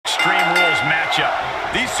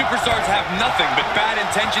superstars have nothing but bad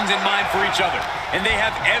intentions in mind for each other, and they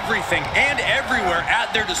have everything and everywhere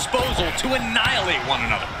at their disposal to annihilate one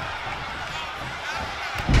another.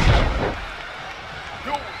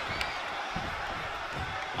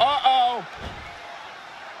 Uh-oh.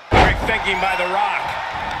 Quick thinking by The Rock.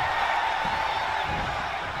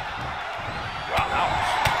 Wow,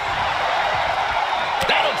 ouch.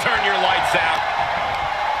 That'll turn your lights out.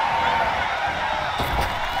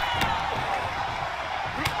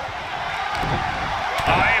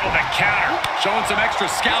 Able to counter. Showing some extra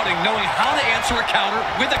scouting, knowing how to answer a counter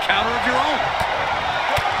with a counter of your own.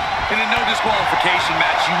 In a no disqualification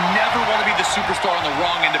match, you never want to be the superstar on the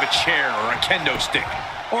wrong end of a chair or a kendo stick,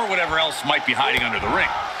 or whatever else might be hiding under the ring.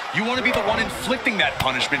 You want to be the one inflicting that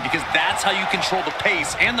punishment because that's how you control the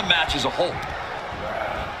pace and the match as a whole.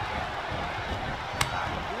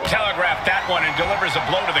 Telegraphed that one and delivers a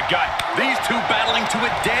blow to the gut. These two battling to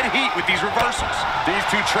a dead heat with these reversals. These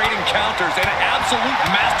two trading counters and an absolute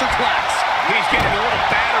masterclass. He's getting a little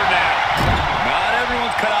battered now. Not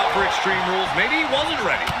everyone's cut out for Extreme Rules. Maybe he wasn't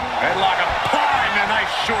ready. Headlock applied and a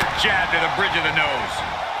nice short jab to the bridge of the nose.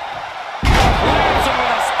 Lands him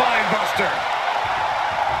with a spine buster.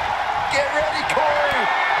 Get ready, Corey.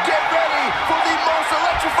 Get ready for the most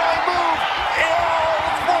electrifying move in all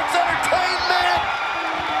of sports entertainment.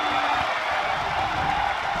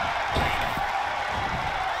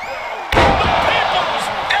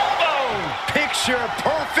 Picture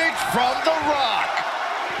perfect from The Rock.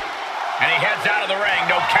 And he heads out of the ring.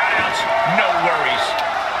 No countouts, no worries.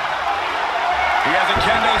 He has a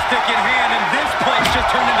kendo stick in hand, and this place just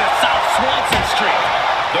turned into South Swanson Street.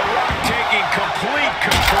 The Rock taking complete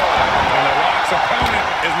control. And The Rock's opponent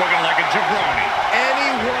is looking like a jabroni. Any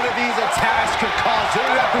one of these attacks could cause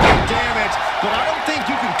irreparable damage, but I don't think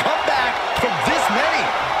you can come back from this many.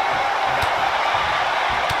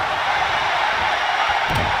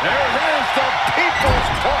 There it is, the People's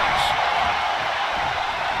Punch.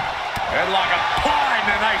 Headlock applied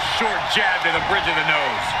and a nice short jab to the bridge of the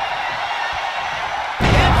nose.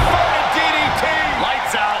 Inverted DDT.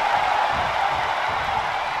 Lights out.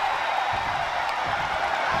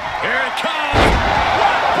 Here it comes.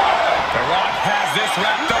 The Rock has this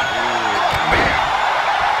wrapped up. Oh, man.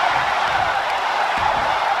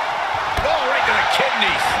 Oh, right to the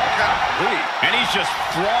kidneys. And he's just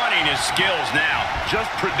flaunting his skills now.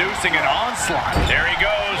 Just producing an onslaught. There he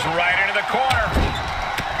goes, right into the corner.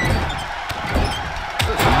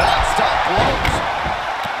 Non-stop blows.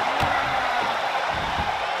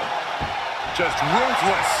 Just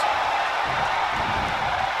ruthless.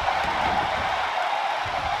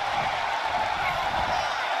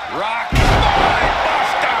 Rock.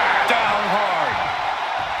 Buster. Down hard.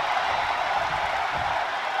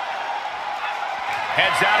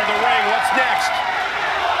 Heads out of the ring. What's next?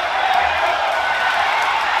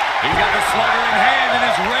 He's got the slugger in hand and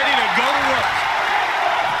is ready to go to work.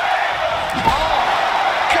 Oh,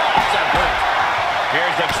 gosh, that hurt.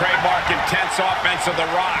 Here's the trademark intense offense of The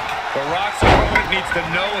Rock. The Rock's opponent needs to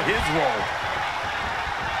know his role.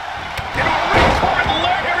 And a ripcord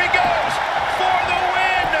leg. Here he goes for the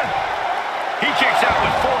win. He kicks out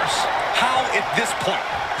with force. How, at this point,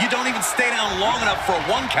 you don't even stay down long enough for a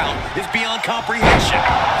one count is beyond comprehension.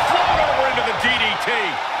 Float over into the DDT.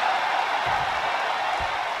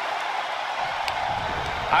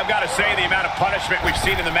 I've got to say, the amount of punishment we've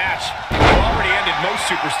seen in the match already ended most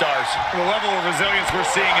superstars. The level of resilience we're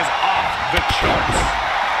seeing is off the charts.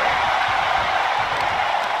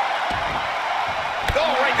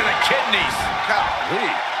 Oh, right to the kidneys. Golly.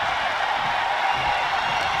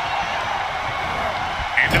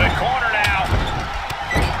 Into the corner now.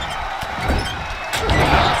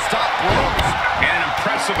 Non-stop blows. And an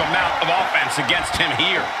impressive amount of offense against him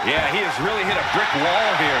here. Yeah, he has really hit a brick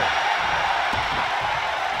wall here.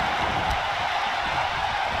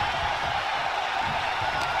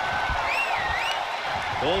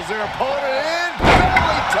 Pulls their opponent in.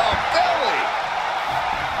 Belly to belly.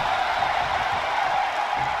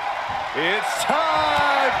 It's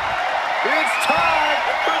time. It's time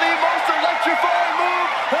for the most electrifying move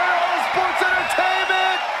in all of sports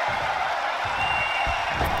entertainment.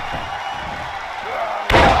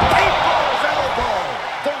 People's elbow.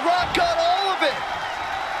 The Rock got all of it.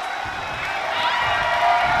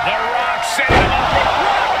 The Rock setting him up.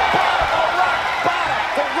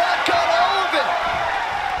 The Rock got all of it.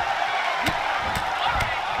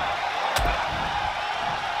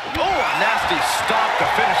 Oh, a nasty stop to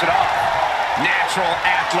finish it off. Natural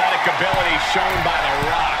athletic ability shown by The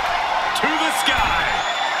Rock. To the sky.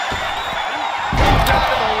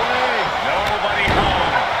 Out of the way. Nobody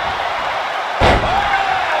home.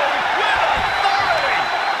 With authority.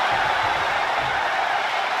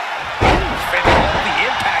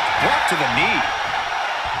 the knee.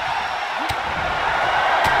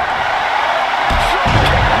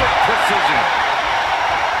 With precision.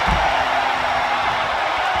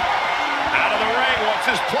 Out of the ring. What's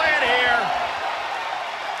his plan here?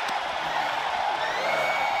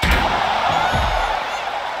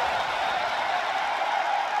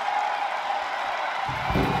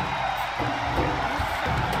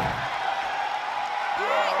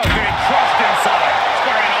 Getting crushed inside.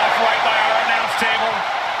 Squaring off right by our announce table.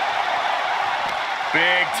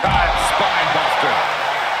 Big time spine buster.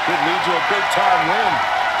 Could lead to a big time win.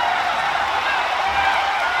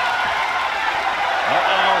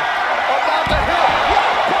 Uh-oh. About to hit.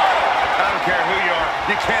 I don't care who you are.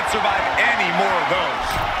 You can't survive any more of those.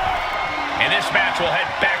 And this match will head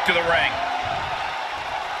back to the ring.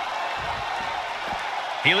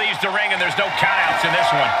 He leaves the ring and there's no countouts in this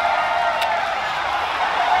one.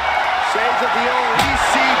 Shades of the old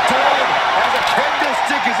EC as a kendo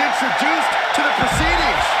stick is introduced to the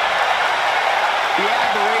proceedings. The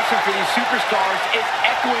admiration for these superstars is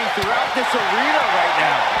echoing throughout this arena right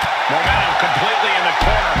now. Momentum completely in the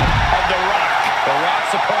corner of The Rock. The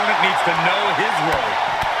Rock's opponent needs to know his role.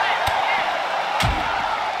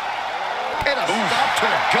 And a stop to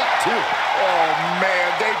the gut, too. Oh,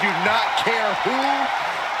 man, they do not care who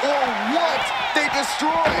or what they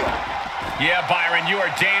destroy. Yeah, Byron, you are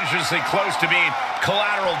dangerously close to being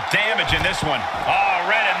collateral damage in this one. Oh,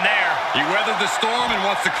 right in there. He weathered the storm and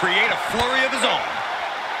wants to create a flurry of his own.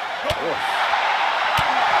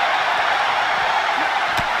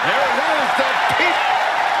 There it is, the peak.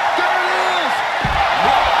 There it is.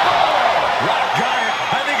 Rock got it.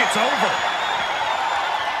 I think it's over.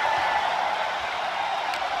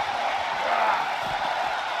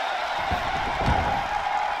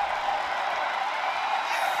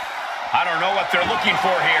 I don't know what they're looking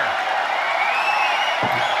for here.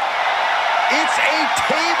 It's a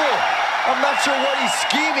table. I'm not sure what he's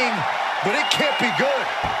scheming, but it can't be good.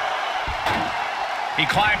 He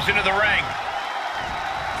climbs into the ring.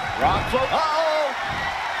 Rock float. Uh-oh.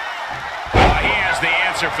 Oh, he has the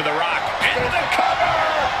answer for The Rock. Into the cover.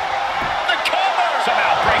 The cover!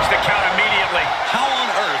 Somehow breaks the count immediately. How on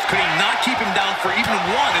earth could he not keep him down for even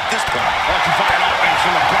one at this point? Electrifying offense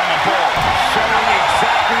from the Brahma Bull. Showing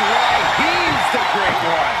exactly why he's the great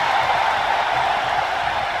one.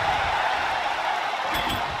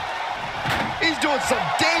 He's doing some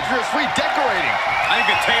dangerous redecorating. I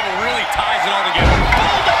think the table really ties it all together.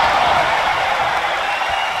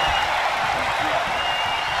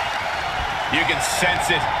 You can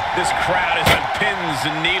sense it. This crowd is on pins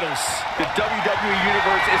and needles. The WWE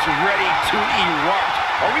Universe is ready to erupt.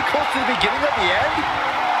 Are we close to the beginning of the end?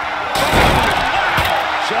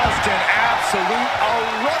 Just an absolute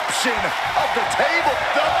eruption of the table.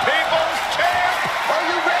 The People's Champ. Are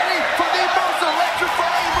you ready for the most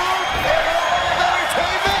electrifying move in all of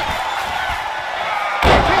entertainment?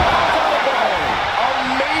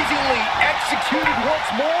 Amazingly executed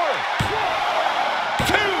once more.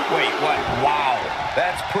 Wait, what? Wow.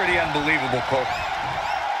 That's pretty unbelievable, Cole.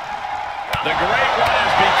 The Great One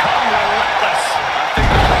has become relentless. I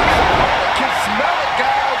think the can smell it,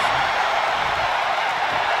 guys.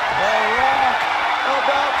 The Rock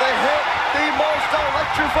about to hit the most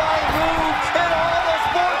electrifying move in all of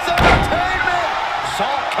sports entertainment.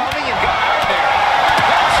 Saw it coming and got out of there.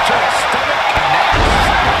 That's to the stomach connects.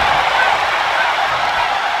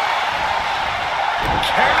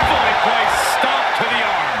 Carefully placed stop to the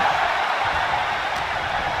arm.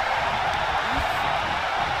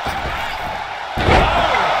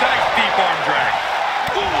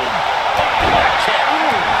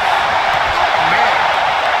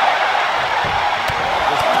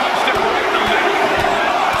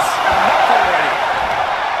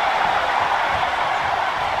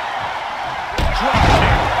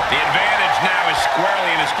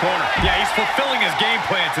 Corner. Yeah, he's fulfilling his game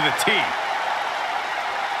plan to the T.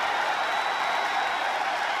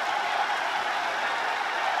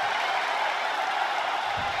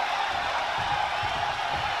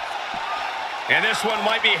 And this one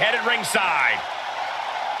might be headed ringside.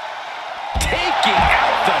 Taking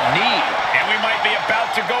out the knee. And we might be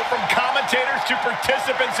about to go from commentators to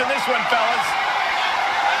participants in this one, fellas.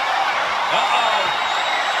 Uh-oh.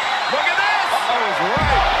 Look at this. Uh-oh is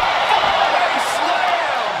right.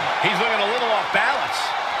 He's looking a little off balance.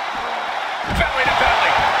 Belly to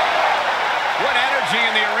belly. What energy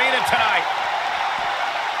in the arena tonight.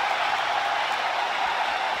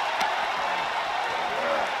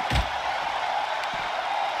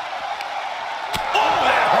 Oh,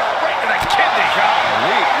 that hurt right to the kidney.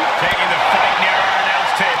 Golly. Taking the fight near our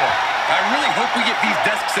announce table. I really hope we get these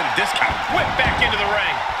desks at a discount. Whip back into the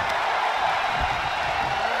ring.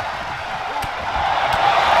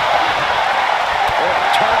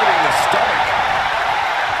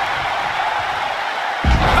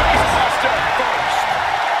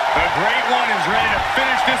 Great One is ready to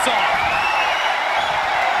finish this off.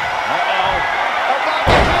 Uh-oh. About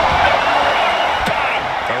to hit. Got him.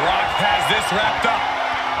 The Rock has this wrapped up.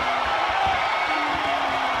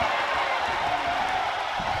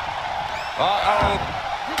 Uh-oh.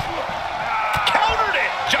 Countered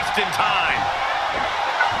it just in time.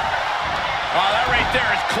 Oh, that right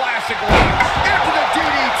there is classic Rock. Into the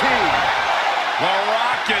DDT. The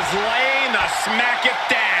Rock is laying the smack it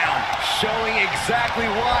down. Showing exactly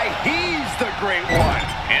why he's the Great One.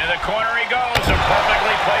 Into the corner he goes, a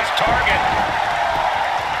perfectly placed target.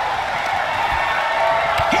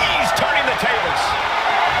 He's turning the tables.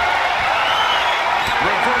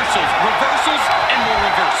 Reversals, reversals, and more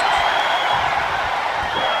reversals.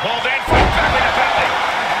 Pulled